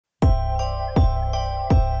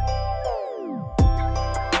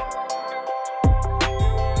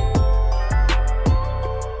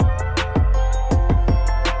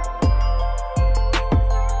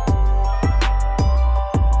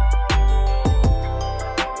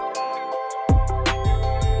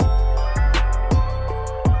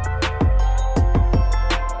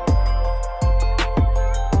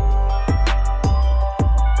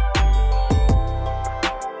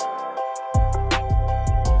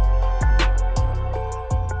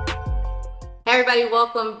Hey everybody,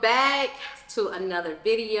 welcome back to another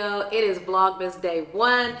video. It is Vlogmas day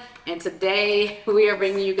 1, and today we are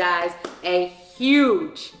bringing you guys a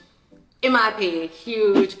huge, in my opinion,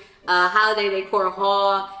 huge holiday decor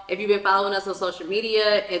haul. If you've been following us on social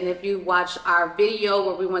media, and if you watched our video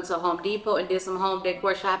where we went to Home Depot and did some home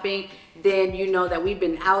decor shopping, then you know that we've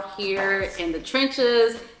been out here in the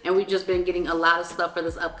trenches and we've just been getting a lot of stuff for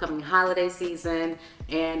this upcoming holiday season.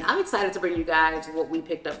 And I'm excited to bring you guys what we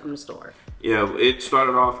picked up from the store. Yeah, it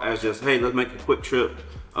started off as just, hey, let's make a quick trip.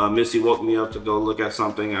 Missy woke me up to go look at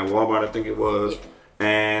something at Walmart, I think it was. Yeah.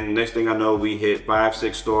 And next thing I know, we hit 5,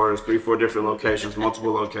 6 stores, 3, 4 different locations,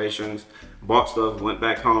 multiple locations, bought stuff, went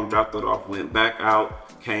back home, dropped it off, went back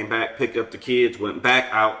out, came back, picked up the kids, went back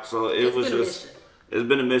out. So it's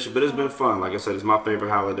been a mission, but it's been fun. Like I said, it's my favorite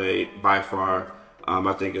holiday by far.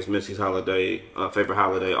 I think it's Missy's favorite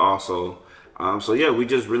holiday also. So yeah, we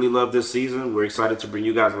just really love this season. We're excited to bring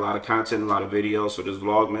you guys a lot of content, a lot of videos for this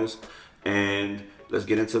Vlogmas. And let's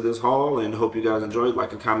get into this haul and hope you guys enjoy.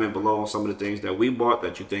 Like and comment below on some of the things that we bought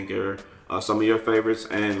that you think are some of your favorites,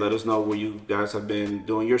 and let us know where you guys have been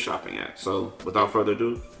doing your shopping at. So without further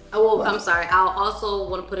ado. Oh, well, I'm sorry. I'll also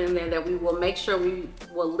want to put in there that we will make sure we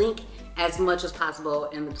will link as much as possible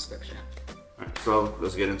in the description. All right, so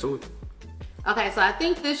let's get into it. Okay, so I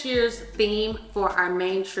think this year's theme for our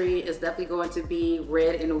main tree is definitely going to be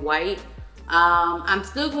red and white. I'm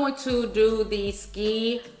still going to do the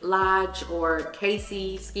ski lodge or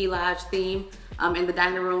Casey ski lodge theme in the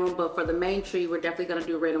dining room, but for the main tree, we're definitely gonna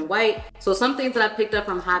do red and white. So some things that I picked up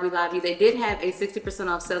from Hobby Lobby, they did have a 60%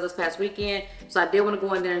 off sale this past weekend, so I did wanna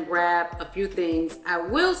go in there and grab a few things. I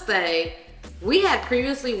will say, we had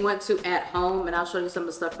previously went to At Home, and I'll show you some of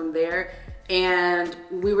the stuff from there. And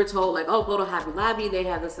we were told like, oh, go to Hobby Lobby, they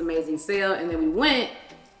have this amazing sale. And then we went,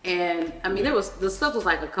 and I mean, the stuff was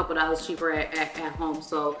like a couple dollars cheaper at Home.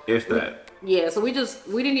 So if that. Yeah, so we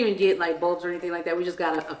didn't even get like bulbs or anything like that. We just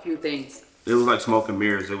got a few things. It was like smoke and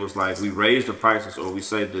mirrors. It was like we raised the prices, or we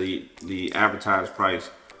said the advertised price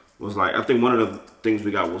was like, I think one of the things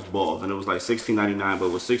we got was bulbs, and it was like $16.99, but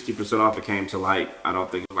with 60% off, it came to like, I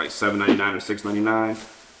don't think it was like $7.99 or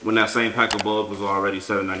 $6.99. When that same pack of bulbs was already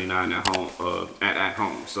 $7.99 at home, at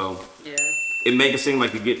home. So yeah, it make it seem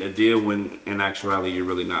like you're getting a deal when in actuality you're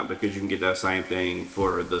really not, because you can get that same thing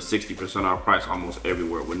for the 60% off price almost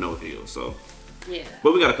everywhere with no deal. So yeah,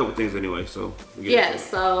 but we got a couple things anyway. So yeah,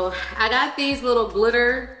 so I got these little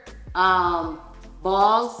glitter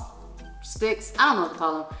balls, sticks. I don't know what to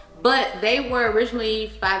call them, but they were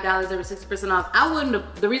originally $5. They were 60% off. I wouldn't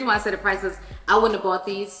have. The reason why I said the price is I wouldn't have bought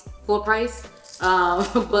these full price.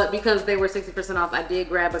 But because they were 60% off, I did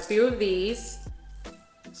grab a few of these.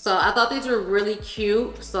 So I thought these were really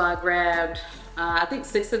cute. So I grabbed, I think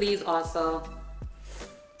 6 of these also.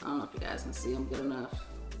 I don't know if you guys can see them good enough.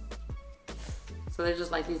 So they're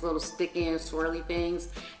just like these little sticky and swirly things.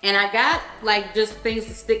 And I got like just things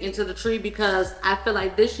to stick into the tree because I feel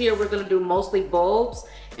like this year we're gonna do mostly bulbs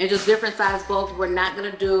and just different size bulbs. We're not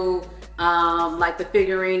gonna do like the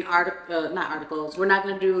figurine not articles. We're not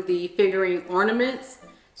gonna do the figurine ornaments.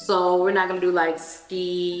 So we're not gonna do like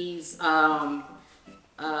skis,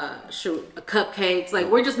 cupcakes. Like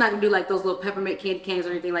we're just not gonna do like those little peppermint candy canes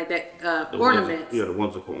or anything like that. Ornaments. Yeah, the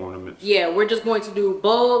whimsical ornaments. Yeah, we're just going to do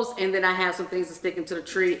bulbs, and then I have some things to stick into the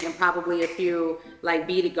tree, and probably a few like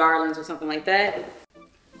beaded garlands or something like that.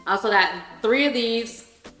 I also got 3 of these,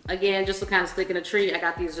 again, just to kind of stick in the tree. I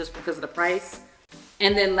got these just because of the price.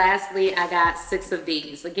 And then lastly, I got 6 of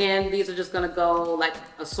these. Again, these are just gonna go like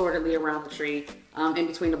assortedly around the tree, in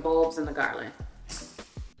between the bulbs and the garland.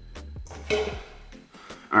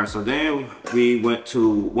 All right, so then we went to,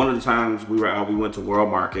 one of the times we were out, we went to World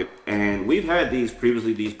Market, and we've had these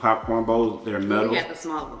previously, these popcorn bowls. They're metal. We had the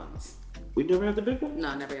smaller ones. We never had the big one?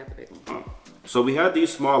 No, never had the big one. Oh. So we had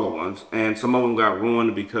these smaller ones, and some of them got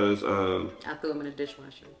ruined because I threw them in the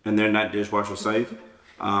dishwasher. And they're not dishwasher safe.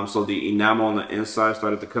 So the enamel on the inside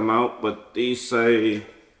started to come out, but these say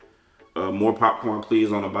more popcorn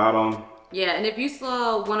please on the bottom. Yeah, and if you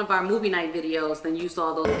saw one of our movie night videos, then you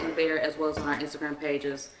saw those in there as well as on our Instagram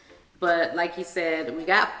pages. But like he said, we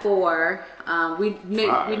got 4. We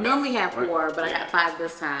normally have 4, but I got 5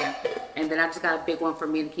 this time. And then I just got a big one for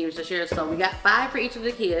me and the kids to share. So we got 5 for each of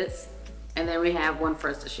the kids, and then we have 1 for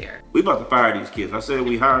us to share. We about to fire these kids. I said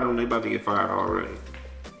we hired them, they about to get fired already.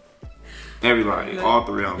 Everybody, all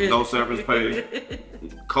 3 of them. No severance pay,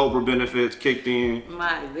 Cobra benefits kicked in.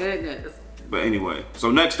 My goodness. But anyway, so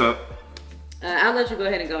next up. I'll let you go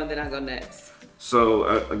ahead and go, and then I'll go next.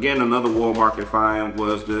 So again, another World Market find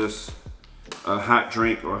was this hot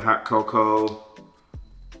drink or hot cocoa.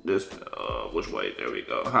 This, which way? There we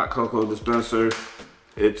go. Hot cocoa dispenser.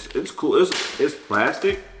 It's cool. It's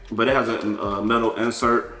plastic, but it has a metal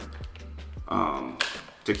insert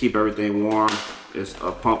to keep everything warm. It's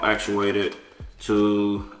a pump actuated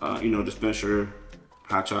to dispense your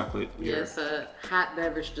hot chocolate. Yes, a hot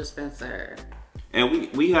beverage dispenser.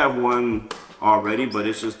 And we have one already, but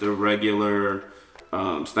it's just the regular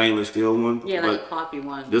stainless steel one. Yeah, like a coffee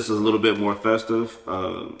one. This is a little bit more festive.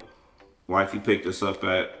 Wifey picked this up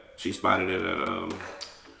she spotted it at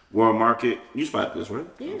World Market. You spotted this, right?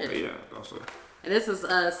 Yeah. Okay, yeah, also. And this is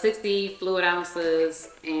 60 fluid ounces,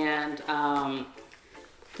 and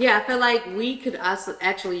yeah, I feel like we could also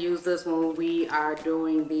actually use this when we are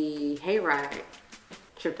doing the hayride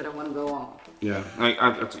trip that I want to go on. Yeah,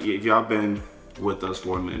 if y'all been with us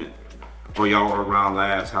for a minute, or y'all were around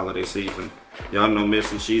last holiday season, y'all know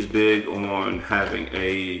Missy, she's big on having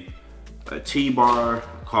a tea bar,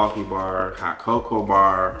 coffee bar, hot cocoa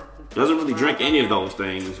bar. Doesn't really drink any of those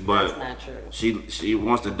things, but that's not true. She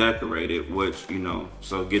wants to decorate it, which,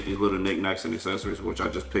 so get these little knickknacks and accessories, which I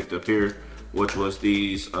just picked up here, which was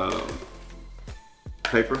these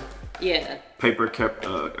paper. Yeah. Paper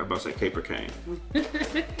I'm about to say paper cane.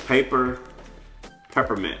 Paper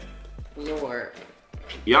peppermint. Lord.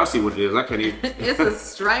 Y'all see what it is. I can't even. It's a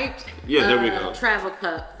striped yeah, there we go. travel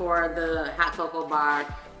cup for the hot cocoa bar.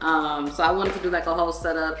 So I wanted to do like a whole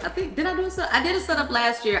setup. Did I do a setup? I did a setup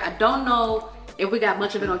last year. I don't know if we got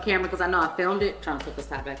much of it on camera because I know I filmed it. Trying to put this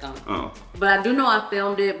top back on. Oh. But I do know I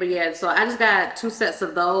filmed it. But yeah, so I just got 2 sets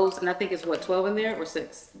of those, and I think it's what, 12 in there or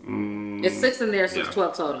 6? It's 6 in there, so it's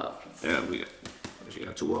 12 total. Yeah, she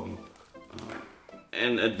got 2 of them.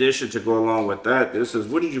 In addition to go along with that,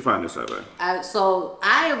 where did you find this at? So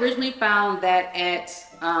I originally found that at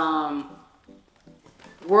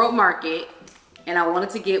World Market, and I wanted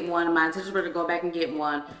to get one. My intentions were to go back and get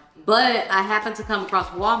one, but I happened to come across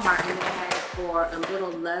Walmart, and they had it for a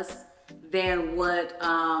little less than what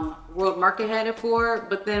World Market had it for.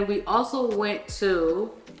 But then we also went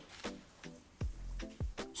to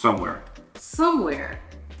somewhere.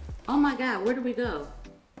 Oh my God, where did we go?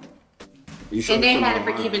 And they had it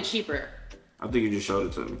for even cheaper. I think you just showed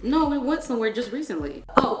it to me. No, we went somewhere just recently.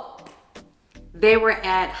 Oh, they were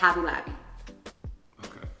at Hobby Lobby.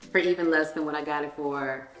 Okay. For even less than what I got it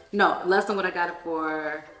for. No, less than what I got it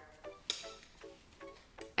for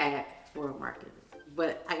at World Market.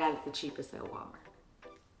 But I got it the cheapest at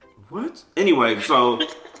Walmart. What? Anyway, so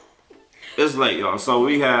it's late, y'all. So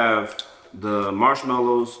we have the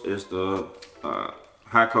marshmallows, it's the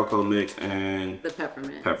hot cocoa mix, and the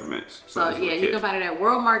peppermints. So yeah, you can find it at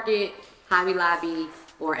World Market, Hobby Lobby,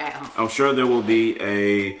 or at home. I'm sure there will be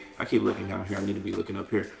I keep looking down here, I need to be looking up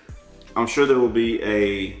here. I'm sure there will be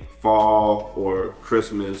a fall or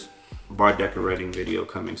Christmas bar decorating video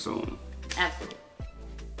coming soon. Absolutely.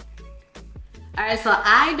 All right, so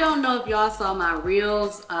I don't know if y'all saw my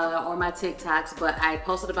reels or my TikToks, but I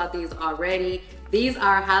posted about these already. These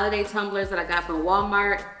are holiday tumblers that I got from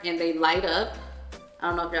Walmart, and they light up. I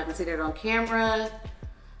don't know if y'all can see that on camera,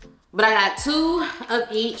 but I got 2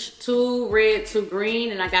 of each, 2 red, 2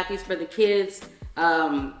 green, and I got these for the kids'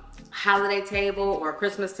 holiday table or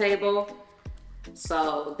Christmas table.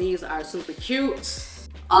 So these are super cute.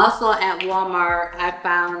 Also at Walmart, I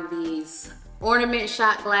found these ornament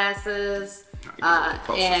shot glasses.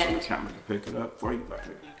 And the camera can pick it up for you back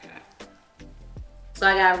here. Okay. So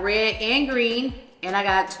I got red and green, and I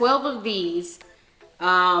got 12 of these.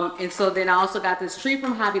 And so then I also got this tree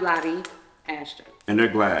from Hobby Lobby, Astra. And they're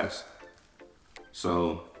glass,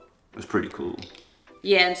 so it's pretty cool.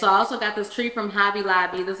 Yeah, and so I also got this tree from Hobby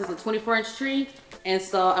Lobby. This is a 24-inch tree, and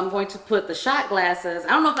so I'm going to put the shot glasses. I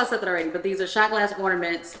don't know if I said that already, but these are shot glass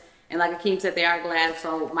ornaments, and like Akeem said, they are glass.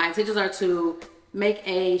 So my intentions are to make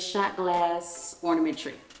a shot glass ornament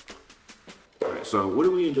tree. All right, so what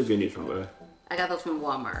do we end up getting these from, Larry? I got those from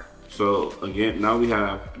Walmart. So again, now we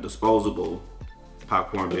have disposable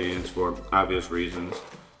popcorn bins for obvious reasons.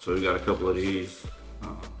 So we got a couple of these.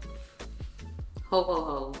 Ho ho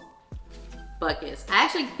ho buckets. I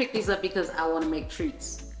actually picked these up because I want to make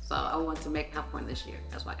treats. So I want to make popcorn this year.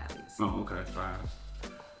 That's why I got these. Oh, okay,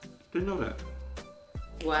 fine. Didn't know that.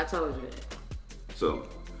 Well, I told you that. So,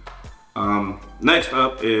 next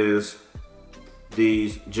up is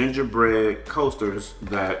these gingerbread coasters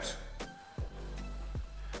that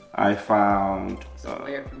I found.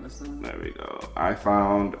 From the sun. There we go. I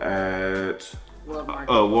found at World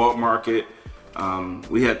Market. World Market.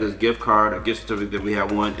 We had this gift card, a gift certificate. We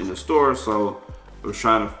had one in the store, so I was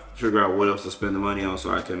trying to figure out what else to spend the money on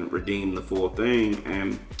so I can redeem the full thing.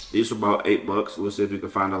 And these are about $8. We'll see if we can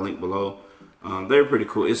find a link below. They're pretty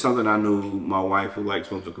cool. It's something I knew my wife, who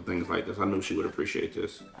likes whimsical things like this, I knew she would appreciate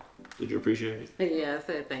this. Did you appreciate it? Yeah, I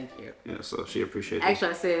said thank you. Yeah, so she appreciated it. Actually,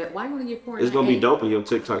 I said, why would you get 4? It's gonna be dope in your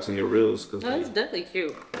TikToks and your reels. No, it's definitely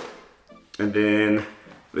cute. And then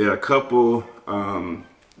we had a couple, I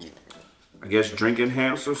guess, drink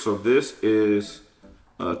enhancers. So this is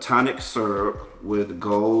tonic syrup with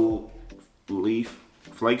gold leaf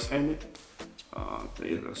flakes in it.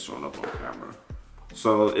 Yeah, that's showing up on camera.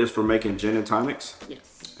 So it's for making gin and tonics.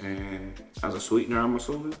 Yes. And as a sweetener, I'm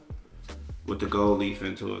assuming, with the gold leaf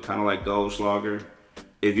into it, kind of like Goldschlager.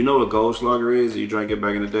 If you know what Goldschlager is, you drank it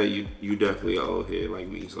back in the day, you definitely an old head like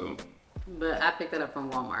me. So. But I picked it up from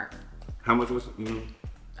Walmart. How much was it?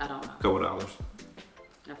 I don't know. A couple dollars.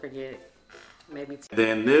 I forget. Maybe 10.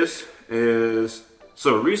 Then this is,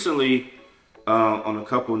 so recently on a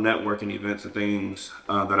couple networking events and things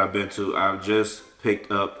that I've been to, I've just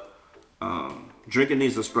picked up drinking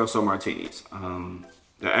these espresso martinis.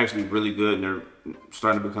 They're actually really good and they're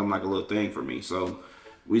starting to become like a little thing for me. So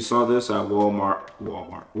we saw this at Walmart,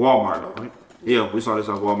 right? Yeah, we saw this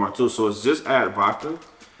at Walmart too. So it's just add vodka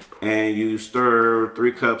and you stir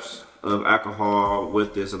 3 cups of alcohol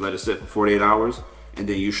with this and let it sit for 48 hours. And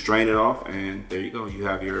then you strain it off and there you go. You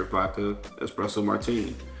have your vodka espresso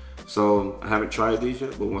martini. So I haven't tried these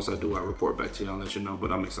yet, but once I do, I'll report back to you. I'll let you know,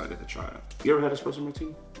 but I'm excited to try it. You ever had espresso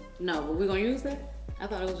martini? No, but we gonna use that? I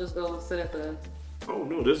thought it was just gonna sit at the... Oh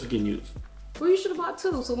no, this is getting used. Well, you should have bought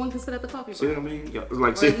 2 so one can sit at the coffee bar. See what I mean? Yeah,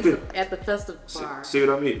 it's like, at the festive bar. See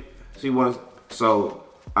what I mean? See what, so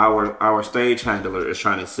our stage handler is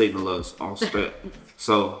trying to signal us on step.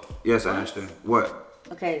 So, yes, Ashton, what?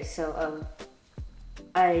 Okay, so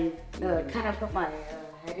I kind of put my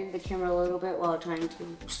head in the camera a little bit while trying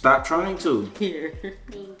to. Stop trying to. Here.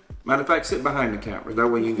 Matter of fact, sit behind the camera. That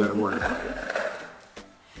way you ain't gotta worry about it.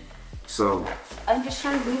 So. I'm just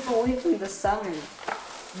trying to move away from the sun.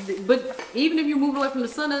 But even if you move away from the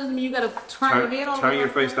sun, doesn't mean you gotta turn your head over. Turn your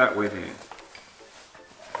face that way then.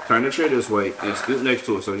 Turn the chair this way and scoot next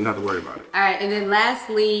to it so you don't have to worry about it. All right, and then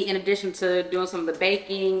lastly, in addition to doing some of the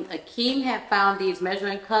baking, Akeem had found these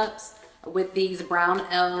measuring cups with these brown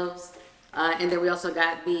elves. And then we also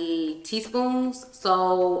got the teaspoons.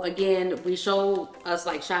 So again, we showed us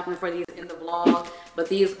like shopping for these in the vlog, but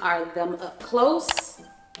these are them up close.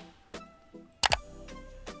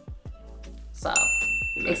 So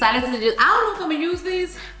excited to just, I don't know if I'm gonna use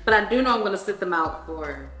these, but I do know I'm gonna sit them out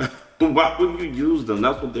for. Why would you use them?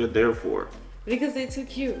 That's what they're there for. Because they're too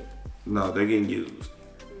cute. No, they're getting used.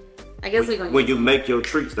 I guess we're gonna when you make your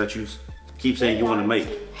treats that you keep saying you want to make.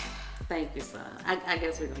 Thank you, son. I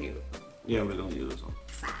guess we're gonna use them. Yeah, we're gonna use them.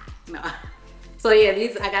 No. So yeah,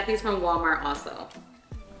 these I got these from Walmart also.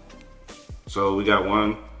 So we got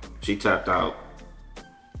one. She tapped out,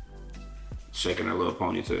 shaking her little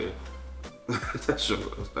ponytail. That's your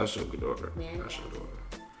good order. Yeah. That's your daughter.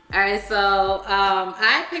 All right, so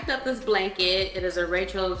I picked up this blanket. It is a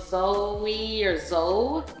Rachel Zoe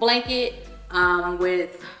blanket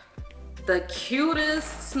with the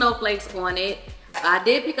cutest snowflakes on it. I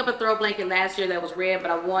did pick up a throw blanket last year that was red,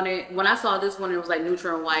 but when I saw this one, it was like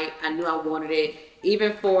neutral and white. I knew I wanted it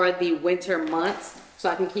even for the winter months. So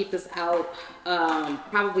I can keep this out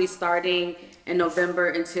probably starting in November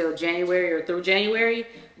until January or through January.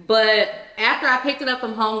 But after I picked it up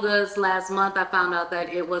from Home Goods last month, I found out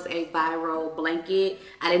that it was a viral blanket.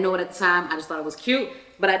 I didn't know it at the time. I just thought it was cute.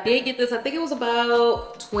 But I did get this. I think it was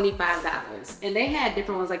about $25. And they had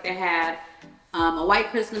different ones. Like they had a white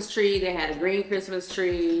Christmas tree. They had a green Christmas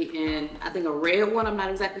tree. And I think a red one. I'm not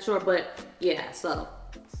exactly sure. But yeah, so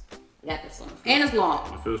I got this one. And it's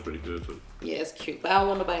long. It feels pretty good too. Yeah, it's cute. But I don't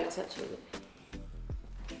want nobody to touch it.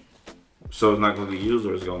 So it's not gonna get used,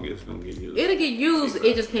 or it's gonna get used? It'll get used,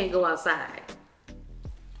 it just can't go outside.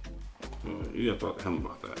 You gotta talk to him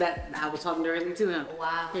about that. I was talking directly to him.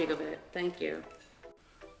 Wow. Here you go, babe. Thank you.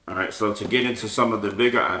 All right, so to get into some of the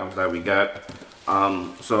bigger items that we got,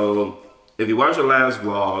 so if you watched the last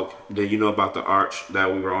vlog, then you know about the arch that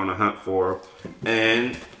we were on a hunt for,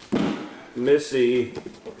 and Missy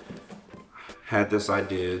had this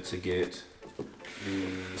idea to get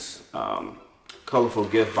these colorful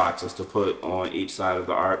gift boxes to put on each side of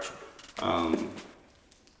the arch.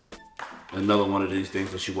 Another one of these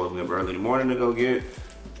things that she woke me up early in the morning to go get,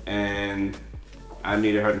 and I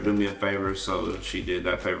needed her to do me a favor, so she did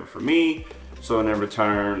that favor for me. So in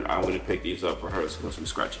return, I went and picked these up for her so we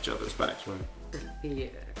scratch each other's backs, right? Yeah.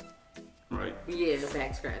 Right. Yeah,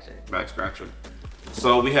 back scratcher. Back scratcher.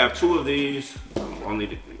 So we have 2 of these.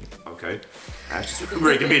 Okay. Actually,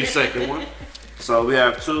 bringing me the second one. So we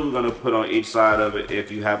have 2 we're gonna put on each side of it. If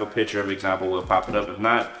you have a picture of example, we'll pop it up. If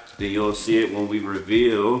not, then you'll see it when we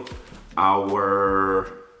reveal our,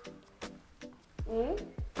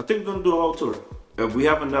 I think we're gonna do a whole tour. If we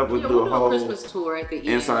have enough, we'll do a we'll whole Christmas tour at the end.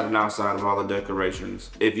 inside and outside of all the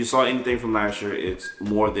decorations. If you saw anything from last year, it's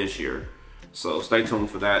more this year. So stay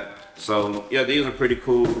tuned for that. So yeah, these are pretty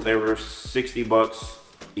cool. They were $60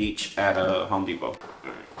 each at Home Depot.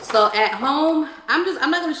 So at home, I'm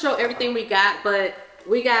not gonna show everything we got, but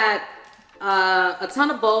we got a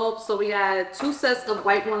ton of bulbs. So we got 2 sets of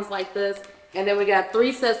white ones like this, and then we got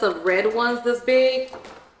 3 sets of red ones this big.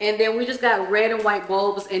 And then we just got red and white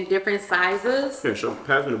bulbs in different sizes. Here, so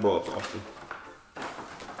pass me the bulbs, Austin.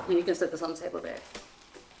 And you can set this on the table there.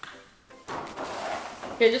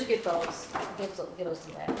 Here, just get those. Get those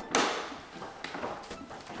to that.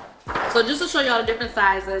 So just to show y'all the different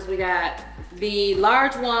sizes, we got the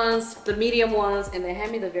large ones, the medium ones, and then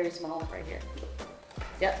hand me the very small one right here.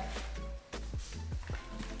 Yep.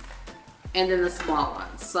 And then the small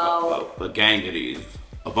ones. So a gang of these,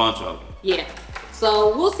 a bunch of them. Yeah.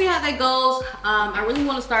 So we'll see how that goes. I really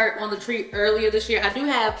want to start on the tree earlier this year. I do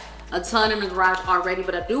have a ton in the garage already,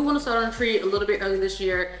 but I do want to start on the tree a little bit early this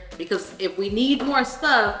year because if we need more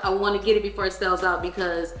stuff, I want to get it before it sells out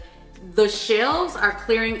because the shelves are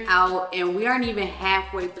clearing out and we aren't even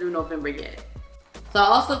halfway through November yet. So I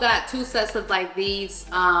also got 2 sets of like these.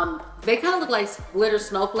 They kind of look like glitter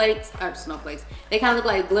snowflakes. They kind of look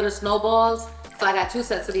like glitter snowballs. So I got 2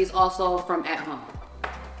 sets of these also from At Home.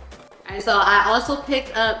 And so I also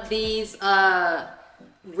picked up these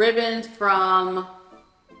ribbons from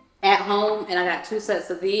At Home, and I got 2 sets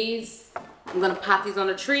of these. I'm gonna pop these on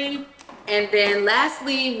the tree. And then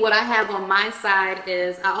lastly, what I have on my side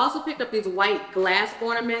is I also picked up these white glass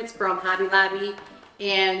ornaments from Hobby Lobby.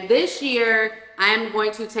 And this year, I am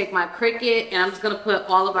going to take my Cricut and I'm just gonna put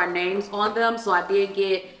all of our names on them. So I did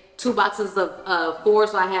get 2 boxes of 4,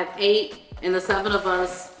 so I have 8. And the 7 of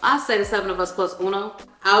us, I'll say the 7 of us plus Uno.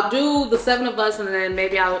 I'll do the 7 of us and then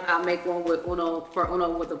maybe I'll make one with Uno, for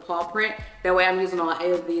Uno with the paw print. That way I'm using all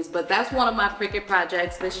 8 of these. But that's one of my Cricut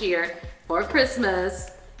projects this year for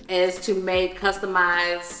Christmas is to make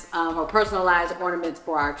customized or personalized ornaments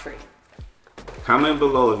for our tree. Comment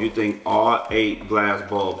below if you think all 8 glass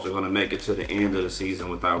bulbs are gonna make it to the end of the season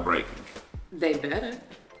without breaking. They better.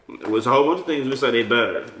 There's a whole bunch of things we say they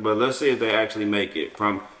better, but let's see if they actually make it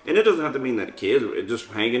from, and it doesn't have to mean that the kids, it's just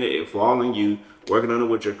hanging it falling, you working on it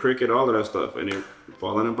with your Cricut, all of that stuff, and it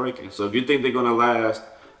falling and breaking. So if you think they're gonna last,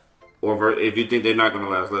 or if you think they're not gonna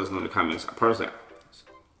last, let us know in the comments. Personally,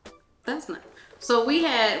 that's not. So we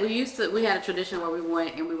had a tradition where we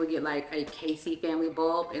went and we would get like a Casey family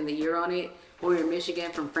bulb and the year on it. We were in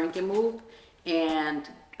Michigan from Frankenmuth, and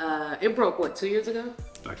it broke what, 2 years ago?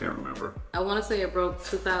 I can't remember. I want to say it broke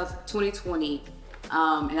 2020,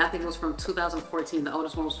 and I think it was from 2014. The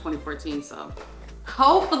oldest one was 2014. So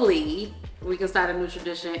hopefully we can start a new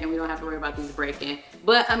tradition and we don't have to worry about these breaking.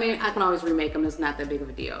 But I mean, I can always remake them. It's not that big of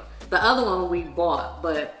a deal. The other one we bought,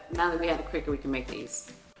 but now that we have a Cricut, we can make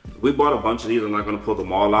these. We bought a bunch of these. I'm not gonna pull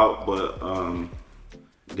them all out, but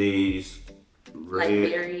these red,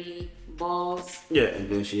 like berry balls. Yeah, and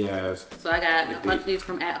then she has. So I got a bunch of these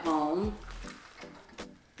from At Home.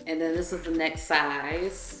 And then this is the next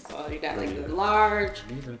size. So you got like the large,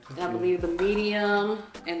 and I believe the medium,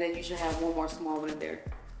 and then you should have one more small one in there.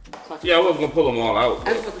 So Yeah, I wasn't gonna pull them all out.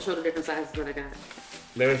 I just want to show the different sizes that I got.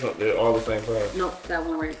 They're all the same size. Nope, that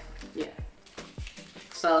one right, yeah.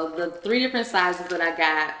 So the 3 different sizes that I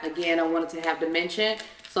got, again, I wanted to have dimension.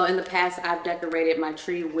 So in the past, I've decorated my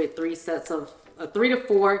tree with 3 sets of, 3 to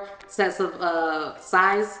 4 sets of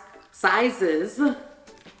sizes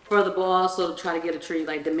for the ball. So try to get a tree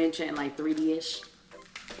like dimension, like 3D-ish. Here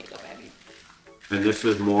you go, baby. And this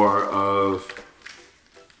is more of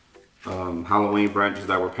Halloween branches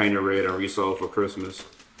that were painted red and resold for Christmas.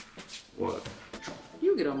 What?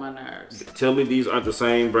 You get on my nerves. Tell me these aren't the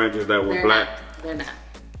same branches that were They're black. Not. They're not.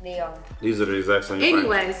 They are. These are the exact same Anyway,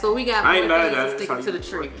 branches. so we got I ain't more mad things at to it. stick It's to how the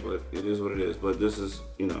you tree. work, but it is what it is. But this is,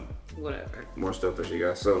 you know, Whatever. more stuff that she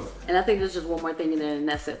got. So. And I think there's just one more thing, and then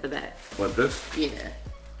that's it for that. What, this? Yeah.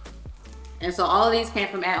 And so all of these came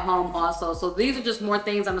from At Home also. So these are just more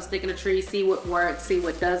things I'm gonna stick in the tree, see what works, see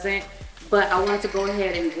what doesn't. But I wanted to go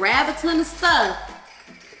ahead and grab a ton of stuff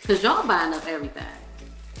because y'all buying up everything.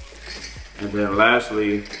 And then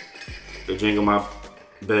lastly, the Jingle My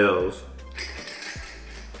Bells.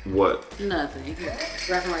 What? Nothing.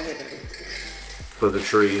 Grab them right here, baby. For the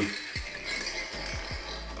tree.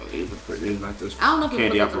 Oh, these are pretty. These like this I don't know if you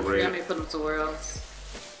candy put them apple to the tree. I red. may put them somewhere else.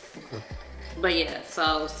 But yeah,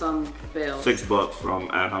 so some bells. $6 from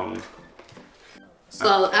At Home.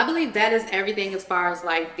 So I believe that is everything as far as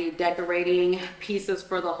like the decorating pieces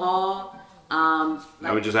for the haul.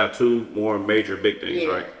 Now we just have 2 more major big things, Yeah.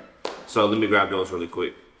 right? So let me grab those really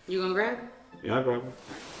quick. You gonna grab them? Yeah, I'll grab them.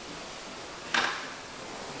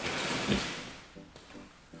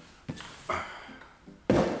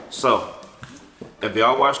 So, if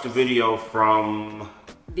y'all watched the video from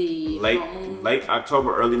The late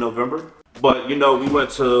October, early November, but you know, we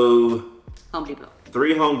went to Home Depot.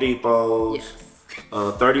 3 Home Depots,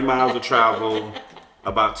 Yes. 30 miles of travel,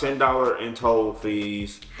 about $10 in toll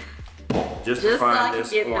fees, just to find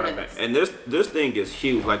this ornament. And this thing is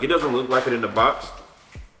huge. Like, it doesn't look like it in the box,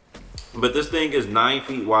 but this thing is 9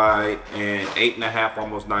 feet wide and 8.5,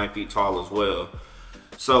 almost 9 feet tall as well.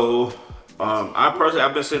 So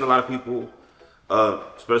I've been seeing a lot of people,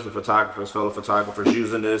 especially photographers, fellow photographers,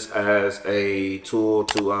 using this as a tool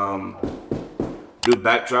to do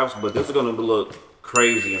backdrops, but this is gonna look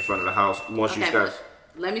crazy in front of the house once you guys.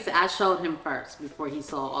 Let me say, I showed him first before he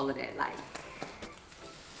saw all of that light.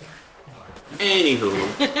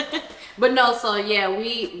 Anywho. But no, so yeah,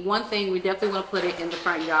 one thing we definitely want to put it in the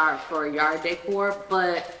front yard for yard decor,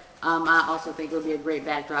 but I also think it would be a great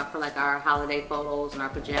backdrop for like our holiday photos and our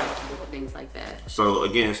pajamas and different things like that. So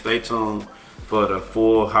again, stay tuned for the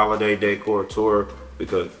full holiday decor tour,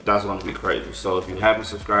 because that's going to be crazy. So if you haven't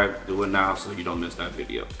subscribed, do it now so you don't miss that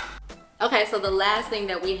video. Okay, so the last thing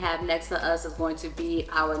that we have next to us is going to be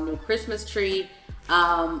our new Christmas tree.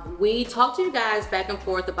 We talked to you guys back and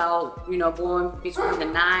forth about, you know, going between the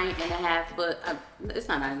 9.5 foot, it's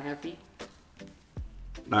not 9.5 feet.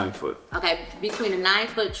 9 foot. Okay, between a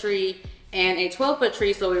 9-foot tree and a 12-foot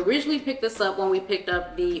tree. So we originally picked this up when we picked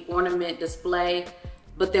up the ornament display,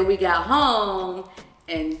 but then we got home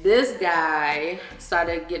and this guy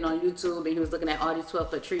started getting on YouTube and he was looking at all these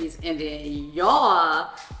 12-foot trees, and then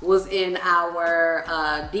y'all was in our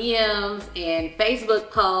DMs and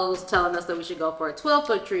Facebook posts telling us that we should go for a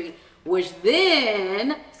 12-foot tree, which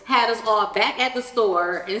then had us all back at the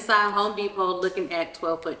store inside Home Depot looking at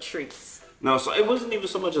 12-foot trees. No, so it wasn't even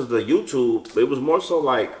so much as the YouTube, it was more so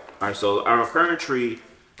like, all right, so our current tree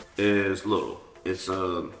is little. It's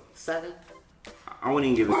 7? I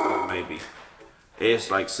wouldn't even give it 7 maybe. It's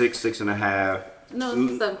like 6.5. No,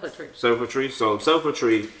 it's a 7-foot tree. 7-foot tree. So 7-foot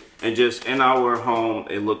tree, and just in our home,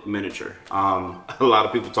 it looked miniature. A lot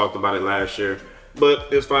of people talked about it last year, but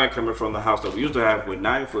it's fine coming from the house that we used to have with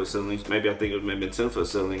 9-foot ceilings. Maybe I think it was maybe 10-foot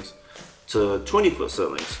ceilings to 20-foot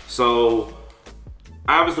ceilings. So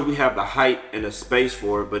obviously we have the height and the space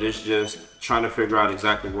for it, but it's just trying to figure out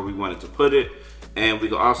exactly where we wanted to put it. And we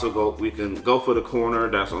can also go for the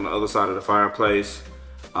corner that's on the other side of the fireplace.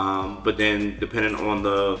 But then depending on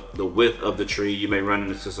the width of the tree, you may run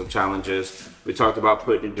into some challenges. We talked about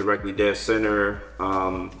putting it directly dead center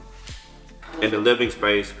in the living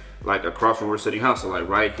space, like across from our city house, so like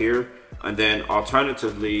right here. And then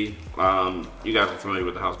alternatively, you guys are familiar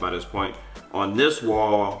with the house by this point, on this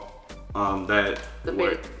wall, where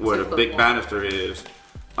the big banister is,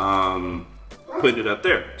 putting it up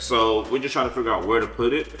there. So we're just trying to figure out where to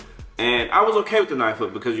put it. And I was okay with the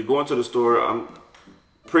 9-foot because you go into the store, I'm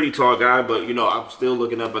pretty tall guy, but you know, I'm still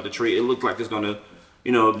looking up at the tree. It looks like it's gonna,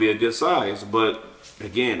 you know, be a good size. But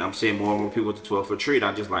again, I'm seeing more and more people with the 12-foot tree, and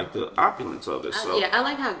I just like the opulence of it. So yeah, I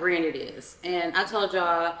like how grand it is. And I told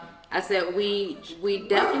y'all, I said we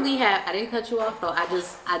definitely have, I didn't cut you off though,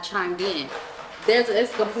 I chimed in.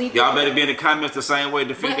 It's complete. Y'all better be in the comments the same way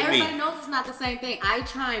defending me. But everybody knows it's not the same thing. I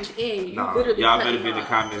chimed in. You nah, literally y'all better be in the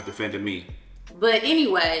comments defending me. But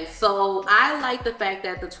anyway, so I like the fact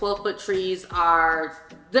that the 12-foot trees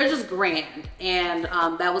they're just grand. And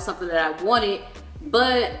that was something that I wanted.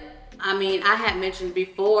 But I mean, I had mentioned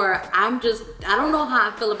before, I don't know how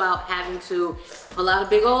I feel about having to pull out a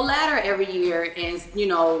big old ladder every year and, you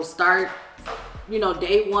know, start, you know,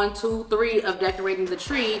 day 1, 2, 3 of decorating the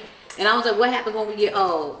tree. And I was like, what happens when we get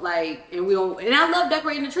old? Like, and I love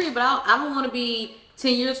decorating the tree, but I don't want to be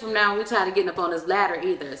 10 years from now, we're tired of getting up on this ladder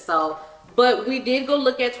either. So, but we did go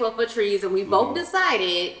look at 12-foot trees, and we both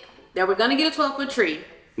decided that we're gonna get a 12-foot tree.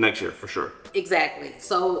 Next year, for sure. Exactly.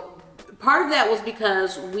 So part of that was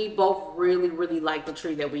because we both really, really like the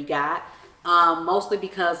tree that we got. Mostly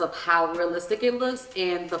because of how realistic it looks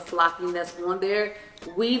and the flocking that's on there.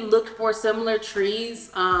 We looked for similar trees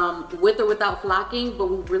with or without flocking, but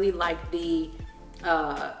we really liked the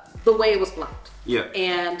way it was flocked. Yeah.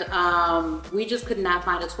 And we just could not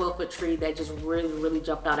find a 12-foot tree that just really, really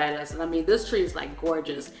jumped out at us. And I mean, this tree is like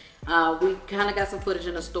gorgeous. We kind of got some footage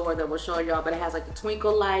in the store that we'll show y'all, but it has like the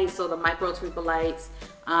twinkle lights, so the micro twinkle lights.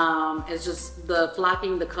 It's just the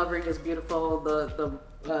flocking, the covering is beautiful.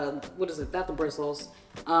 What is it? Not the bristles.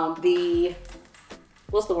 What's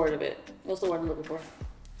the word of it? What's the word I'm looking for?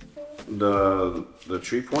 The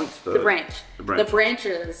tree points? The branch. The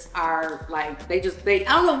branches are like, I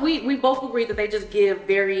don't know, we both agree that they just give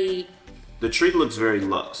very... The tree looks very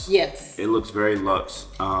luxe. Yes. It looks very luxe.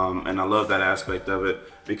 And I love that aspect of it,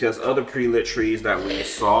 because other pre-lit trees that we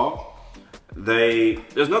saw,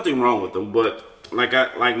 there's nothing wrong with them, but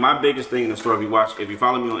like my biggest thing in the store, if you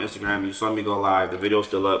follow me on Instagram, you saw me go live, the video's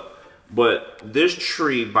still up, but this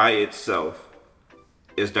tree by itself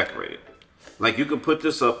is decorated. Like you could put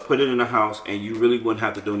this up, put it in the house, and you really wouldn't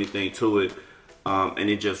have to do anything to it, and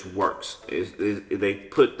it just works. They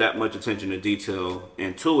put that much attention to detail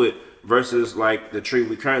into it versus like the tree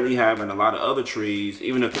we currently have and a lot of other trees,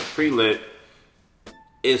 even if they're pre-lit,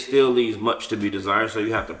 it still leaves much to be desired, so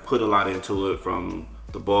you have to put a lot into it, from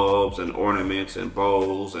the bulbs and ornaments and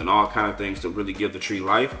bowls and all kind of things to really give the tree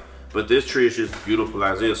life. But this tree is just beautiful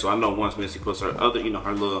as is, so I know once Missy puts her other, you know,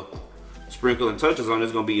 her little sprinkle and touches on it,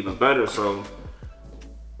 it's gonna be even better. So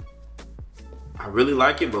I really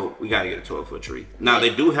like it, but we gotta get a 12-foot tree. Now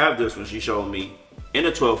they do have this one, she showed me, in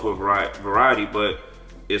a 12-foot variety, but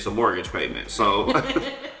it's a mortgage payment, so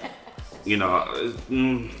you know,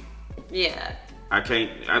 yeah. I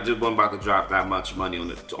just wasn't about to drop that much money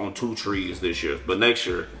on 2 trees this year, but next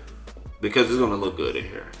year, because it's gonna look good in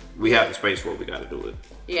here, we have the space for it, we gotta do it.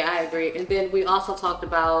 Yeah, I agree. And then we also talked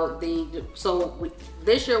about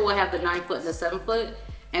this year we'll have the 9-foot and the 7-foot,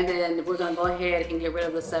 and then we're gonna go ahead and get rid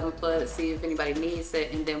of the 7-foot, see if anybody needs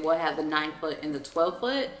it, and then we'll have the 9-foot and the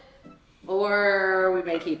 12-foot, or we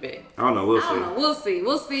may keep it. I don't know, we'll see. I don't know, we'll see.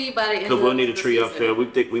 We'll see by the end of the Because we'll need a tree season. up there. We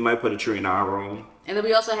think we might put a tree in our room. And then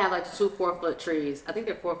we also have like 2 4-foot trees. I think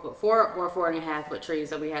they're 4 or 4.5-foot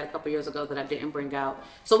trees that we had a couple years ago that I didn't bring out.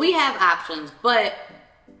 So we have options, but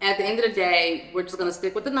at the end of the day, we're just gonna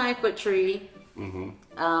stick with the 9-foot tree.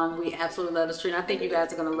 Mm-hmm. We absolutely love this tree, and I think you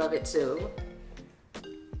guys are gonna love it too.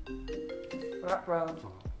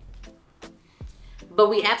 But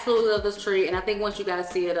we absolutely love this tree, and I think once you guys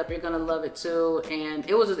see it up, you're gonna love it too. And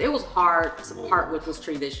it was hard to part with this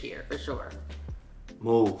tree this year for sure.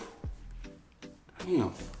 Move.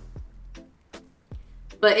 Damn.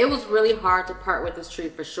 But it was really hard to part with this tree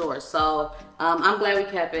for sure. So I'm glad we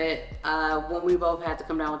kept it. When we both had to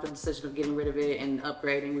come down with the decision of getting rid of it and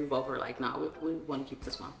upgrading, we both were like, no, we want to keep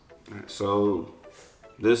this one. All right, so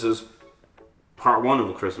this is part 1 of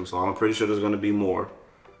a Christmas haul. I'm pretty sure there's going to be more.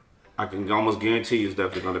 I can almost guarantee you it's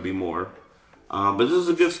definitely going to be more. But this is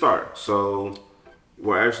a good start. So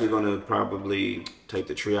we're actually going to probably take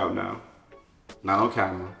the tree out now. Not on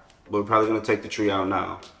camera, but we're probably going to take the tree out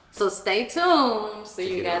now. So stay tuned so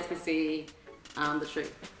you guys can see the tree.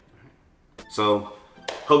 So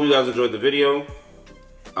hope you guys enjoyed the video.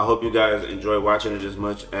 I hope you guys enjoy watching it as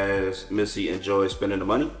much as Missy enjoys spending the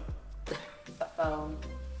money.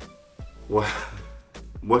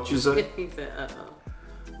 What you say? He said,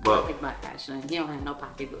 But I think my passion. He don't have no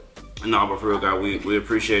pocketbook. No, but for real, guys, we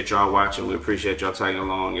appreciate y'all watching. We appreciate y'all tagging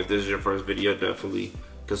along. If this is your first video, definitely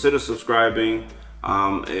consider subscribing.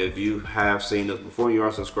 If you have seen us before and you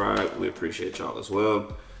are subscribed, we appreciate y'all as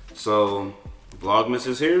well. So Vlogmas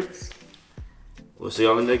is here. We'll see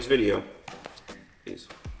y'all in the next video.